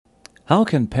How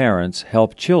can parents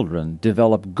help children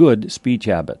develop good speech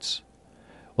habits?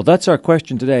 Well, that's our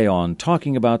question today on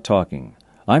Talking About Talking.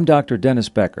 I'm Dr. Dennis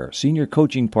Becker, Senior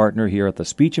Coaching Partner here at the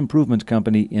Speech Improvement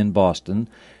Company in Boston,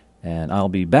 and I'll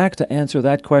be back to answer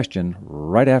that question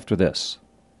right after this.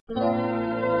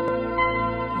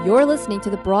 You're listening to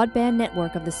the broadband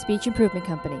network of the Speech Improvement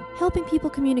Company, helping people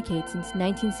communicate since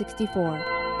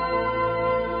 1964.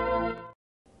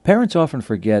 Parents often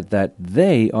forget that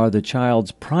they are the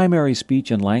child's primary speech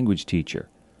and language teacher.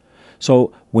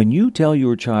 So when you tell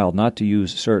your child not to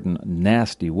use certain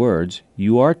nasty words,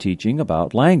 you are teaching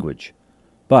about language.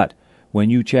 But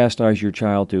when you chastise your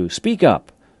child to speak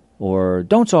up or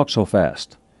don't talk so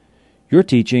fast, you're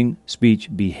teaching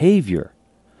speech behavior.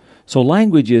 So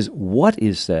language is what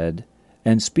is said,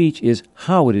 and speech is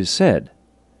how it is said.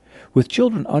 With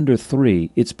children under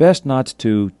 3, it's best not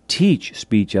to teach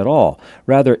speech at all.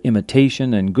 Rather,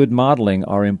 imitation and good modeling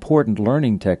are important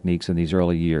learning techniques in these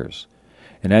early years.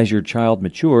 And as your child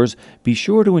matures, be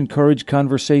sure to encourage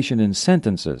conversation in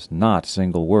sentences, not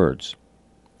single words.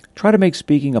 Try to make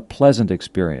speaking a pleasant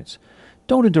experience.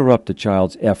 Don't interrupt the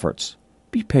child's efforts.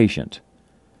 Be patient.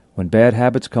 When bad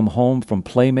habits come home from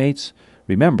playmates,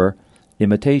 remember,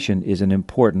 imitation is an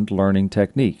important learning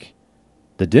technique.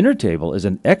 The dinner table is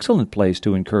an excellent place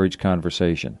to encourage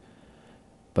conversation.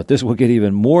 But this will get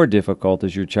even more difficult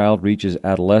as your child reaches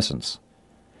adolescence.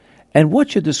 And what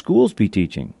should the schools be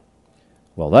teaching?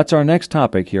 Well, that's our next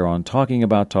topic here on Talking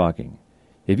About Talking.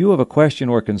 If you have a question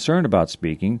or concern about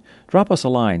speaking, drop us a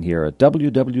line here at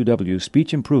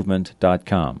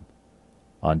www.speechimprovement.com.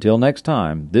 Until next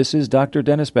time, this is Dr.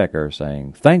 Dennis Becker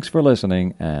saying thanks for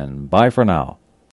listening and bye for now.